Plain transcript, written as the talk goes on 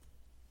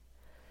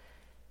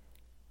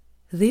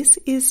This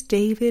is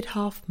David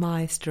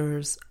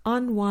Hoffmeister's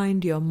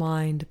Unwind Your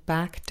Mind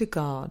Back to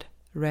God,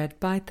 read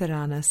by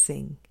Tarana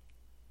Singh.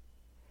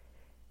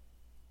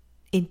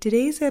 In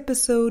today's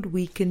episode,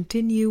 we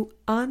continue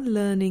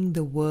unlearning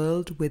the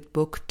world with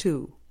Book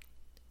 2.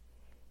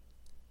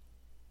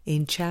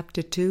 In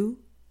Chapter 2,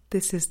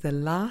 this is the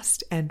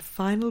last and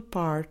final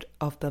part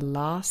of the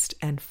last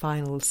and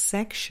final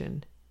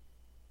section.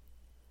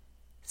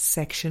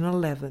 Section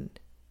 11,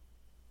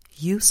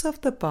 Use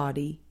of the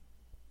Body,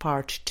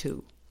 Part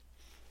 2.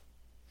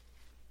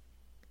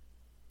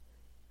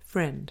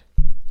 Friend,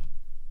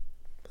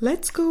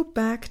 let's go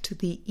back to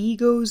the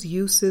ego's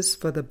uses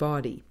for the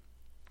body.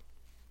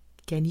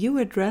 Can you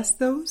address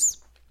those?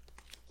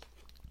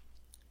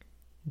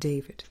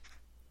 David,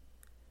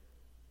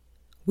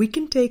 we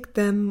can take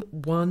them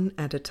one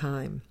at a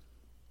time.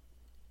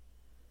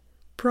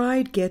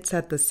 Pride gets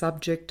at the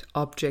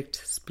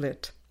subject-object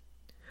split,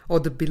 or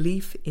the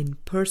belief in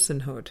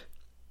personhood.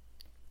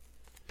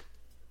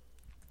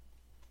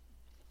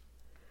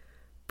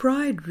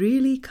 Pride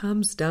really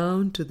comes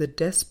down to the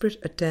desperate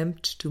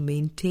attempt to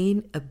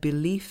maintain a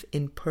belief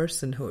in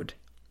personhood,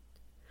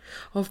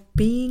 of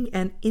being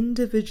an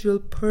individual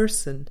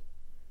person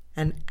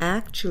and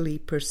actually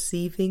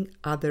perceiving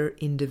other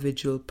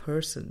individual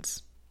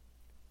persons.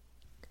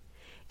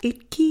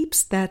 It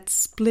keeps that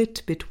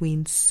split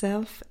between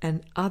self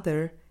and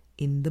other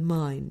in the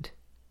mind.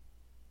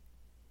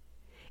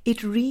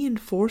 It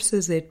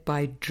reinforces it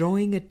by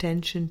drawing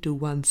attention to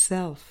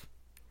oneself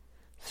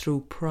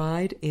through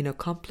pride in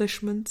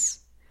accomplishments,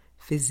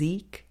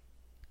 physique,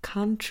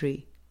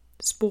 country,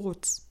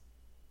 sports,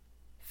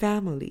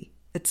 family,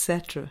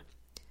 etc.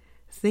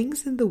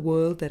 Things in the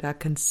world that are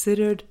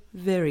considered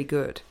very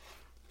good.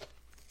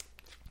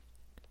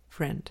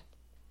 Friend,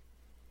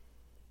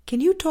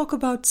 can you talk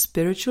about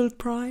spiritual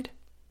pride?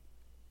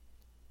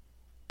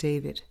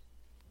 David,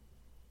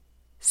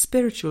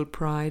 spiritual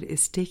pride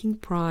is taking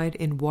pride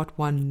in what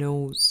one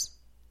knows,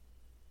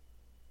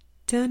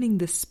 turning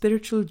the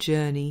spiritual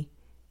journey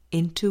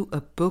into a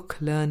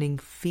book-learning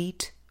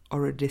feat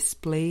or a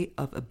display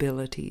of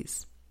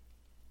abilities.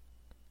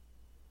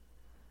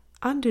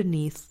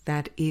 Underneath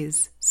that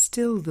is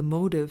still the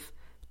motive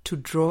to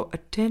draw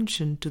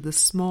attention to the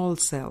small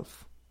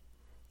self,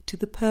 to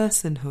the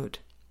personhood.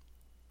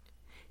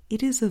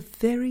 It is a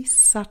very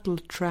subtle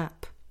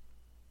trap.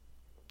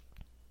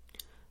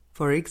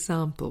 For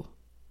example,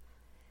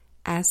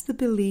 as the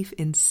belief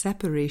in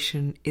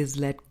separation is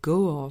let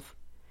go of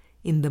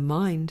in the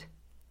mind,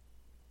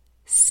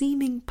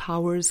 seeming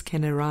powers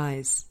can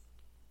arise,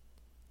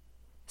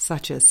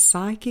 such as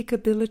psychic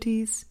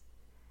abilities,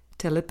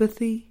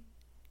 telepathy,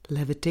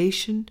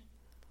 levitation,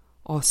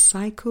 or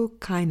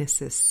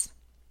psychokinesis.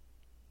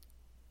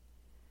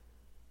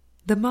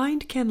 The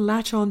mind can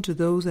latch on to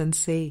those and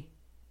say,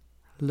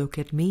 "Look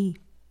at me.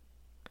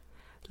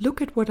 Look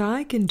at what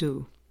I can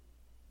do."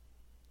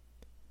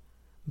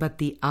 But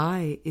the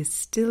I is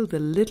still the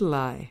little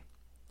I,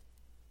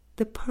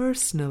 the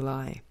personal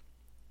I.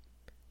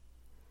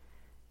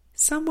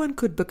 Someone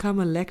could become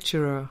a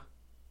lecturer,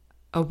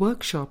 a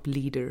workshop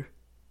leader,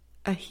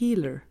 a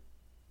healer.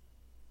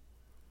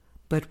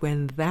 But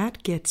when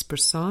that gets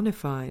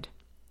personified,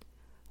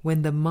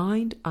 when the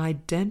mind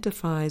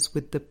identifies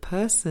with the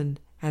person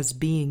as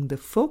being the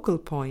focal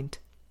point,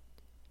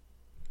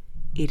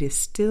 it is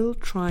still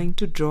trying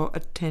to draw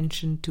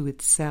attention to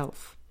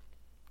itself.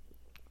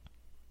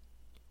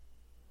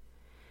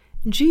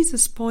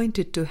 Jesus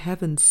pointed to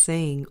heaven,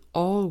 saying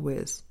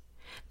always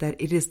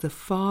that it is the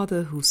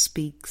Father who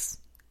speaks.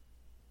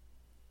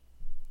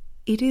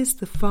 It is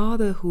the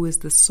Father who is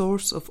the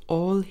source of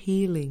all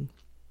healing.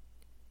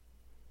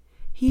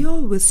 He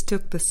always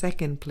took the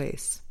second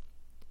place,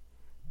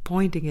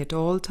 pointing at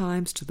all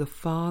times to the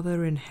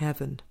Father in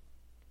heaven.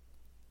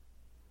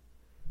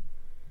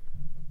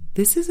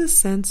 This is a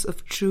sense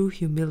of true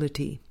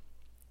humility.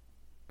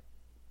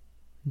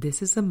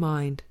 This is a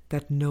mind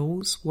that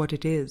knows what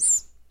it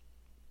is.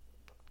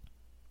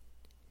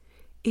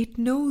 It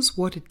knows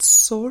what its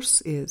source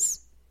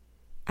is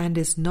and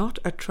is not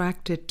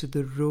attracted to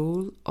the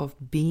role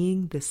of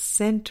being the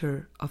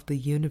center of the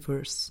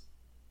universe,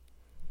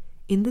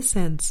 in the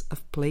sense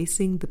of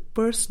placing the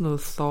personal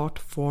thought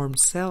form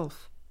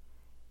self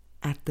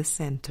at the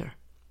center.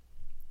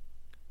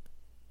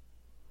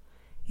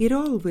 It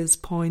always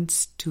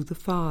points to the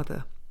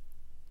Father.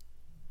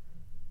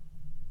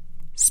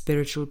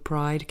 Spiritual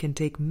pride can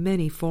take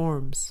many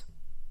forms.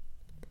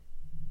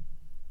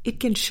 It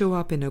can show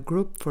up in a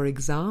group, for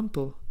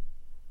example,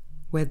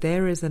 where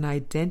there is an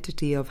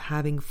identity of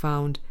having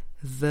found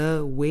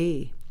the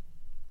way.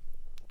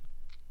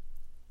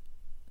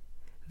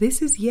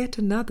 This is yet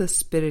another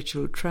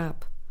spiritual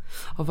trap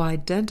of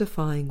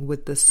identifying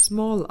with the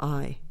small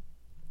I,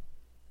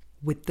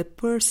 with the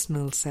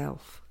personal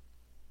self.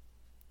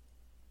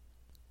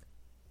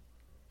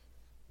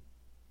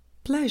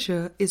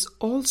 Pleasure is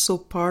also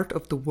part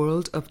of the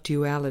world of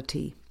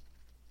duality.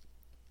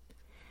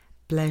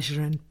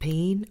 Pleasure and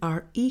pain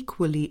are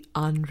equally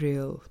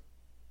unreal.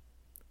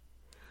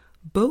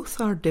 Both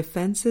are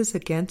defenses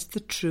against the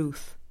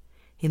truth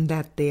in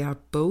that they are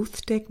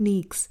both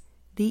techniques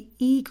the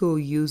ego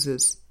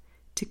uses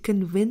to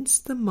convince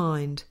the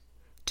mind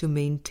to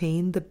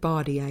maintain the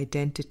body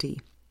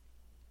identity,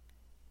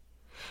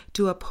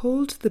 to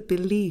uphold the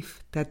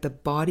belief that the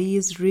body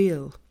is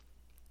real.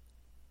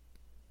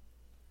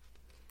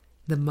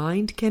 The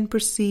mind can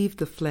perceive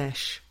the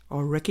flesh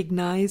or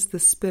recognize the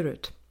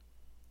spirit.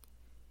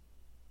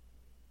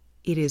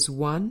 It is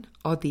one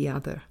or the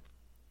other.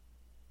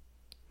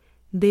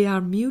 They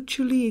are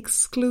mutually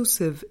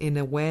exclusive in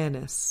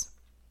awareness.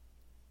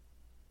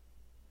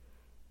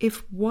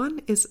 If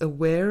one is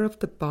aware of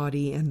the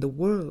body and the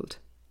world,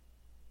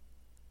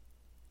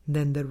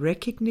 then the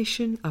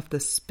recognition of the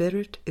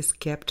spirit is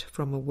kept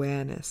from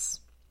awareness.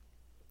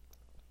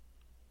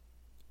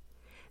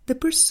 The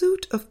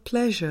pursuit of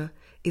pleasure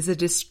is a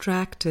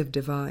distractive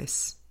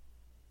device,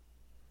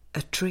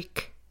 a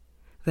trick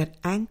that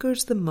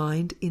anchors the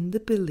mind in the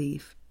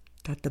belief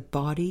that the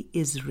body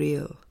is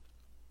real.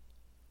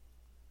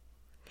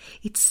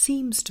 It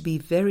seems to be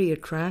very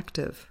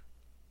attractive.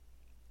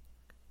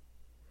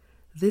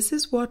 This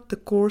is what the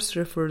Course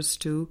refers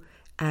to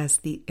as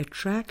the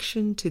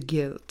attraction to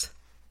guilt.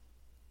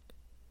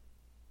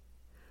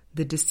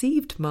 The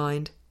deceived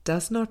mind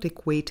does not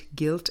equate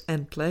guilt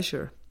and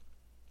pleasure.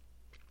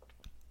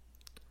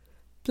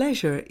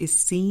 Pleasure is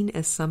seen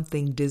as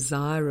something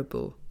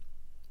desirable,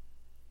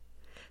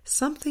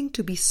 something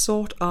to be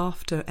sought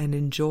after and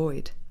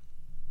enjoyed.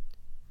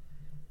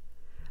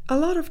 A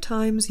lot of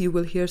times you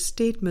will hear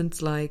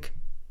statements like,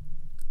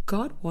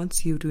 God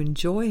wants you to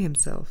enjoy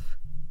Himself.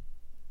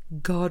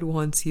 God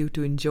wants you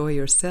to enjoy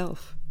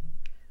yourself.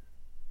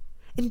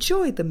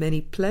 Enjoy the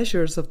many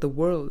pleasures of the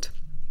world.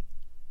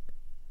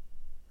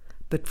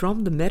 But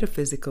from the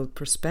metaphysical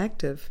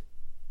perspective,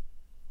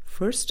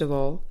 first of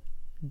all,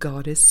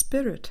 God is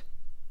spirit.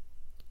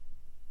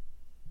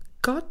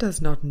 God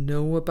does not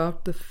know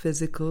about the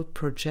physical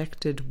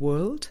projected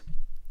world.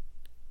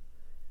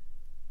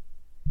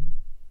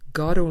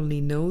 God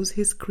only knows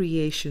His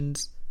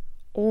creations,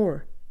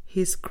 or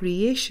His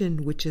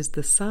creation which is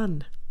the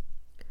Son,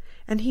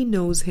 and He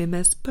knows Him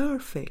as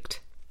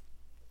perfect.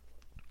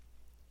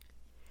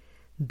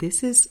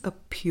 This is a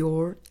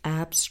pure,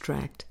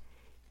 abstract,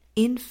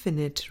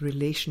 infinite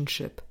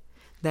relationship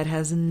that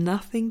has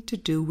nothing to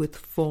do with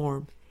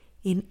form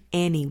in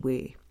any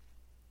way.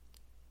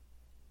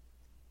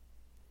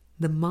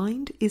 The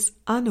mind is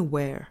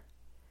unaware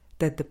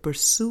that the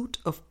pursuit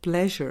of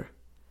pleasure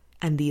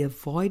and the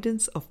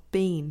avoidance of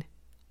pain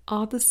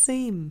are the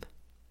same.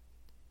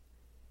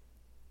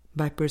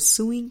 By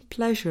pursuing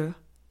pleasure,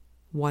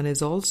 one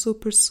is also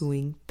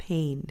pursuing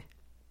pain.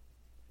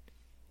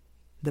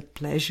 The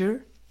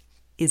pleasure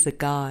is a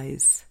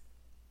guise.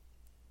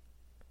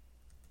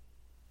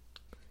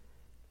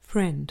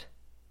 Friend,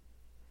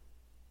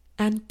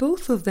 and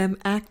both of them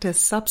act as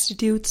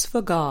substitutes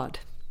for God.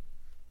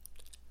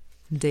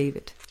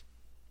 David,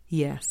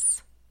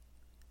 yes.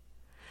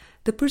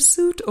 The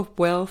pursuit of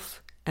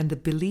wealth and the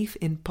belief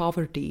in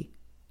poverty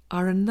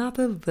are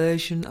another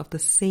version of the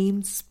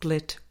same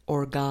split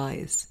or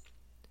guise.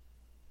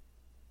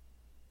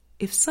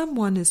 If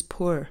someone is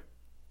poor,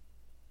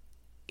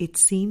 it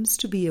seems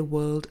to be a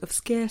world of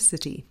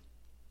scarcity.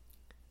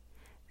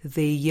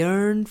 They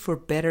yearn for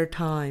better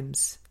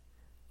times,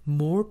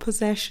 more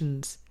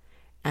possessions,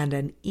 and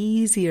an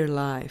easier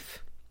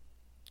life.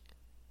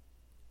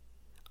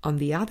 On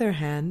the other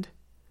hand,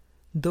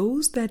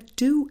 those that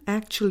do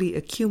actually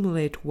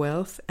accumulate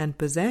wealth and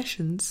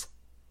possessions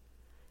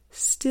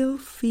still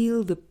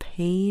feel the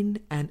pain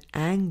and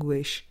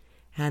anguish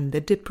and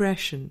the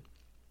depression.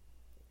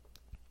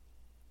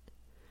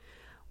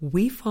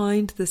 We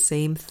find the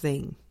same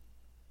thing.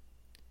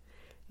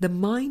 The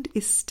mind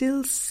is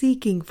still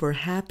seeking for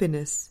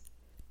happiness,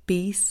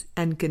 peace,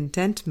 and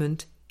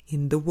contentment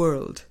in the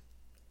world.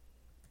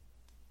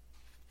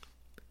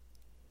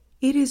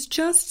 It is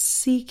just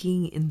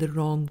seeking in the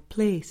wrong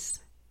place.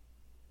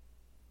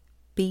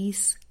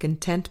 Peace,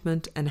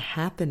 contentment, and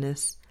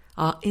happiness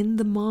are in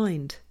the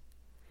mind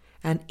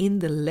and in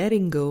the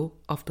letting go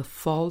of the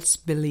false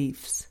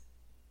beliefs.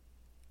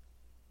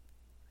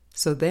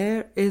 So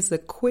there is a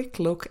quick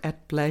look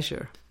at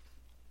pleasure.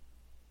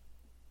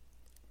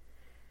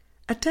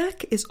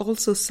 Attack is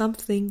also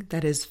something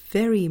that is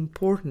very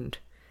important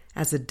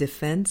as a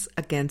defense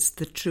against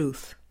the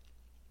truth.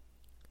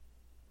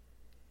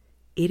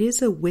 It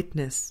is a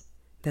witness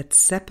that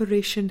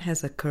separation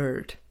has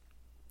occurred.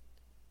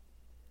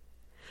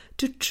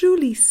 To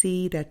truly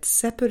see that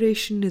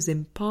separation is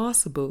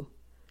impossible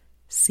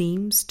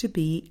seems to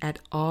be at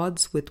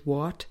odds with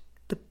what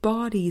the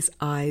body's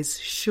eyes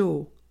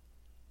show.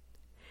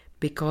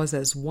 Because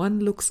as one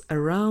looks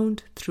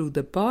around through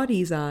the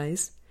body's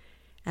eyes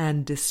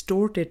and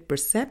distorted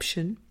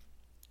perception,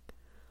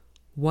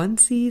 one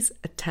sees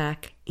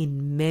attack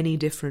in many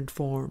different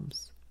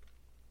forms.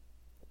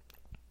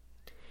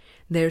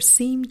 There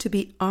seem to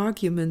be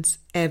arguments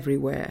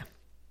everywhere.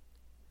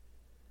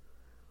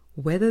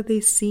 Whether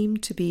they seem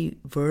to be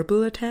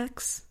verbal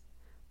attacks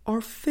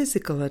or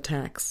physical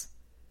attacks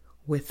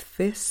with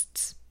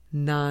fists,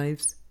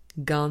 knives,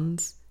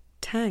 guns,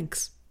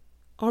 tanks,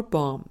 or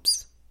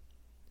bombs.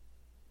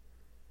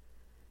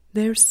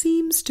 There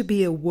seems to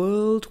be a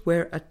world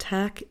where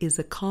attack is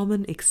a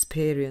common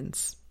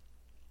experience.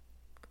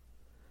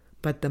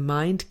 But the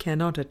mind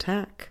cannot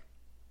attack.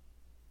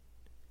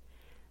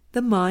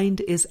 The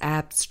mind is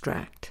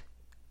abstract.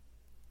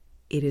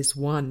 It is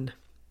one.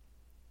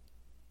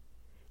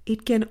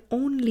 It can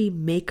only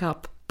make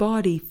up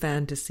body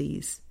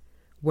fantasies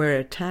where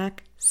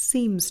attack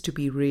seems to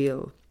be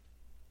real.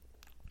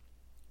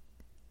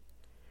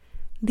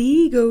 The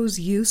ego's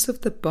use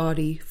of the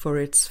body for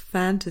its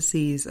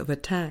fantasies of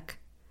attack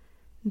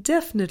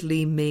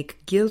definitely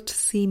make guilt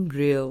seem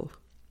real.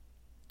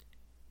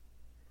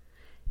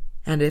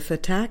 And if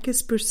attack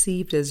is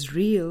perceived as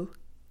real,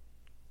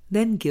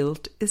 then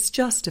guilt is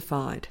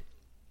justified.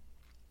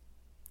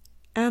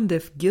 And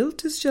if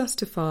guilt is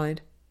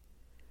justified,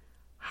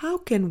 how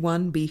can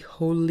one be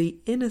wholly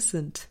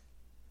innocent?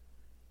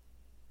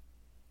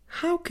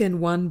 How can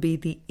one be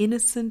the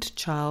innocent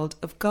child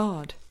of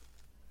God?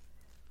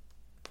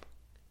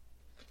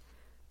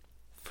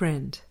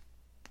 Friend,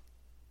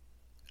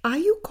 are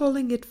you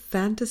calling it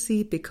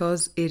fantasy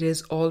because it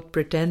is all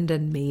pretend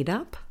and made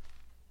up?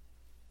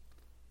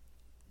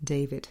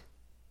 David: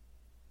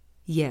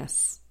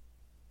 yes,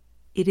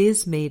 it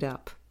is made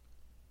up.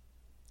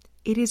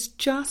 It is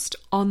just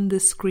on the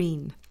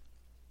screen.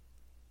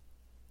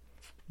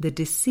 The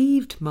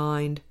deceived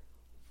mind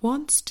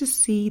wants to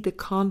see the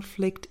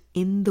conflict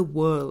in the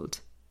world,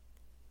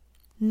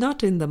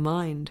 not in the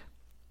mind.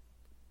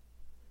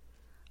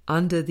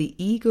 Under the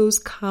ego's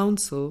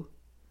counsel,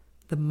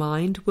 the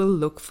mind will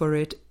look for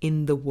it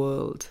in the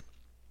world.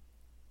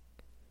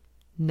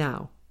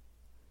 Now,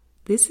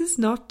 this is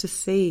not to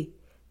say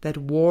that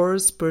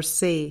wars per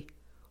se,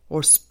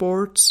 or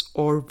sports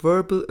or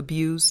verbal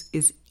abuse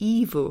is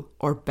evil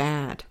or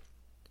bad.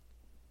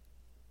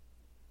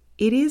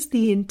 It is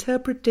the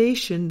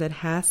interpretation that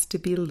has to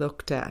be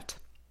looked at.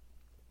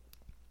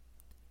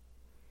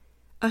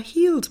 A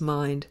healed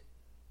mind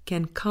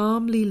can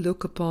calmly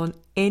look upon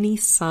any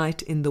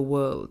sight in the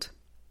world.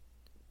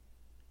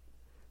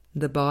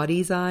 The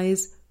body's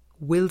eyes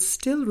will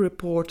still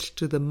report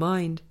to the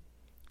mind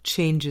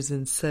changes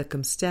in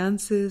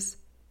circumstances,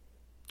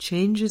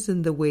 changes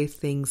in the way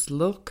things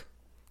look,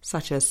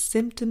 such as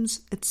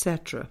symptoms,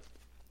 etc.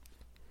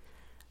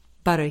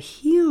 But a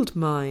healed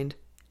mind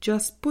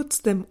just puts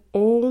them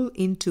all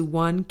into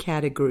one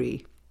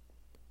category.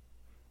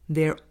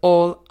 They're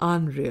all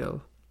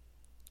unreal.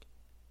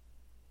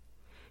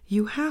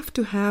 You have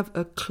to have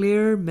a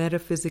clear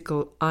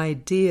metaphysical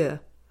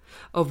idea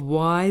of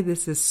why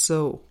this is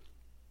so,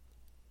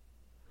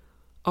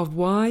 of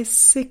why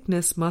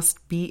sickness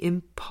must be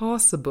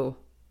impossible,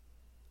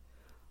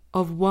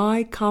 of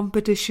why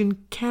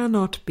competition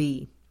cannot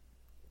be,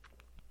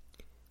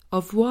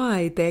 of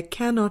why there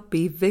cannot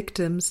be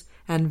victims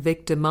and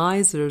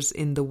victimizers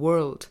in the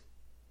world.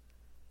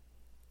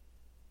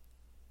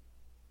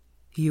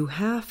 You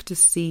have to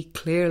see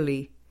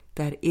clearly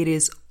that it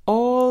is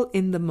all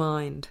in the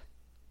mind,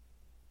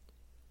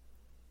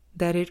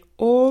 that it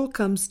all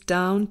comes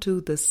down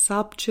to the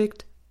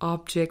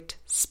subject-object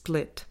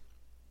split.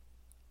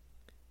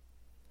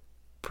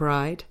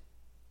 Pride,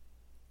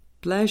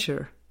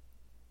 pleasure,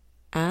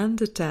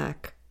 and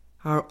attack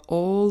are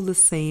all the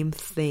same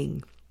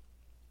thing.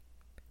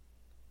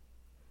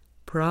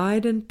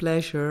 Pride and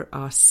pleasure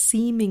are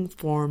seeming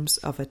forms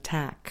of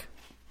attack.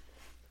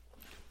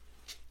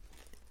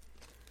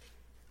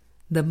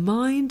 The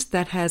mind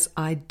that has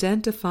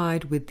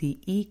identified with the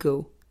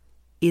ego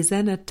is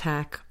an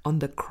attack on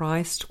the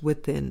Christ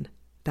within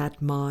that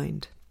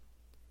mind.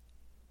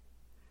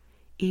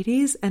 It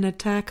is an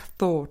attack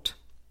thought.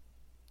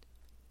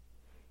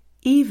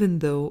 Even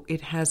though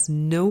it has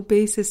no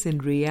basis in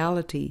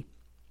reality,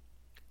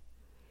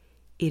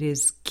 it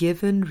is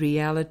given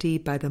reality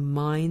by the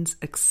mind's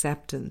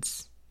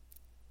acceptance.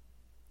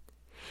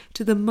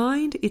 To the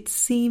mind it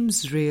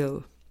seems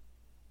real.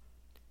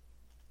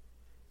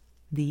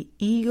 The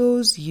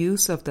ego's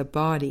use of the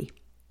body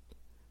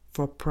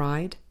for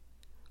pride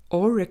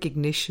or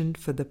recognition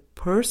for the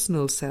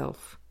personal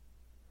self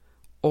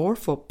or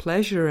for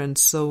pleasure and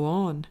so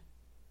on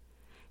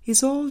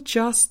is all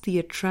just the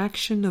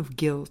attraction of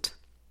guilt,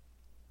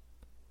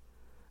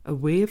 a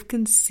way of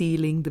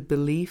concealing the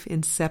belief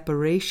in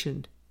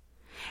separation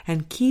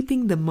and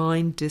keeping the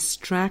mind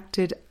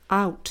distracted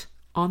out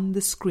on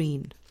the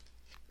screen.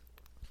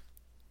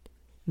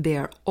 They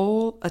are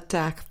all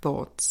attack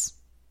thoughts.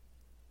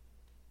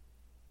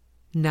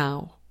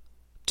 Now,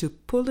 to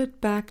pull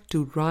it back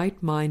to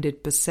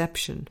right-minded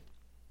perception,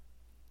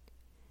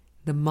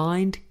 the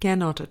mind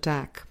cannot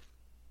attack.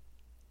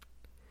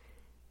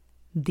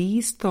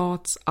 These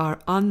thoughts are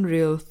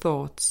unreal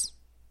thoughts.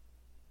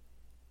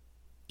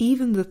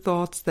 Even the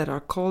thoughts that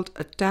are called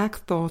attack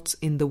thoughts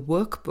in the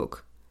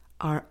workbook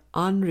are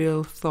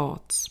unreal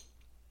thoughts.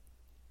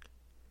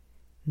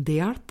 They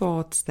are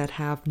thoughts that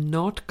have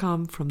not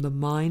come from the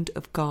mind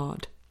of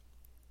God.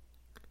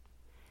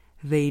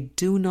 They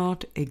do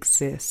not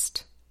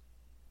exist.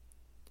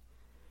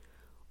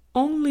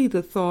 Only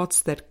the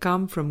thoughts that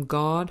come from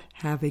God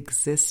have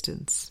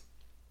existence.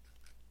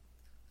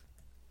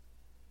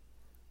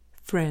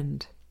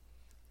 friend.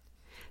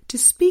 To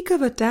speak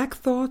of attack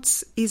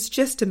thoughts is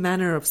just a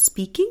manner of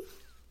speaking?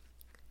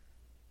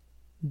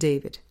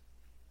 David: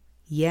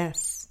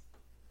 yes,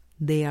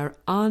 they are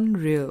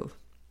unreal.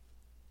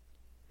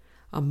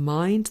 A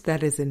mind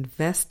that is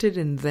invested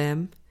in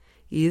them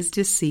is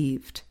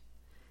deceived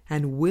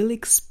and will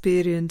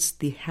experience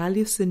the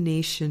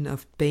hallucination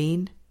of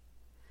pain,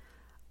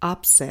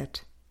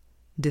 upset,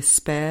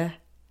 despair,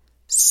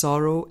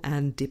 sorrow,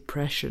 and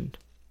depression.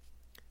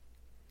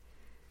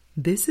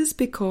 This is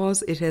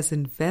because it has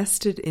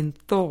invested in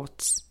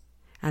thoughts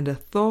and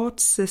a thought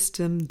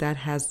system that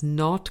has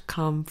not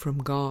come from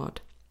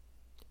God.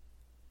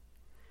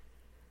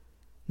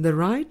 The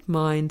right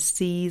mind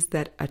sees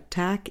that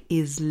attack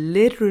is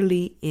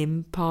literally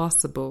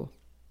impossible.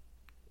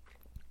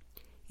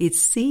 It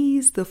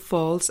sees the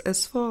false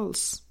as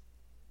false.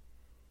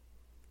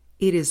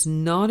 It is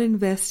not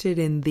invested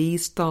in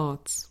these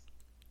thoughts.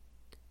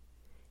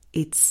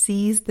 It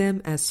sees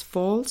them as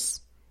false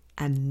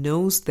and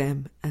knows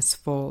them as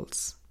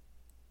false.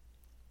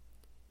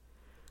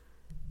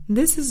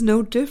 This is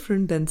no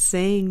different than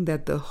saying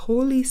that the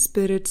Holy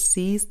Spirit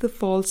sees the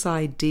false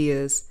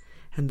ideas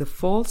and the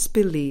false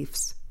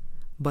beliefs,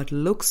 but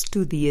looks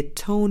to the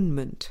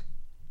atonement,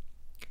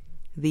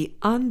 the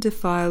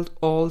undefiled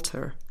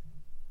altar,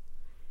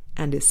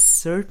 and is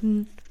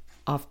certain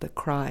of the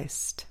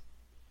Christ.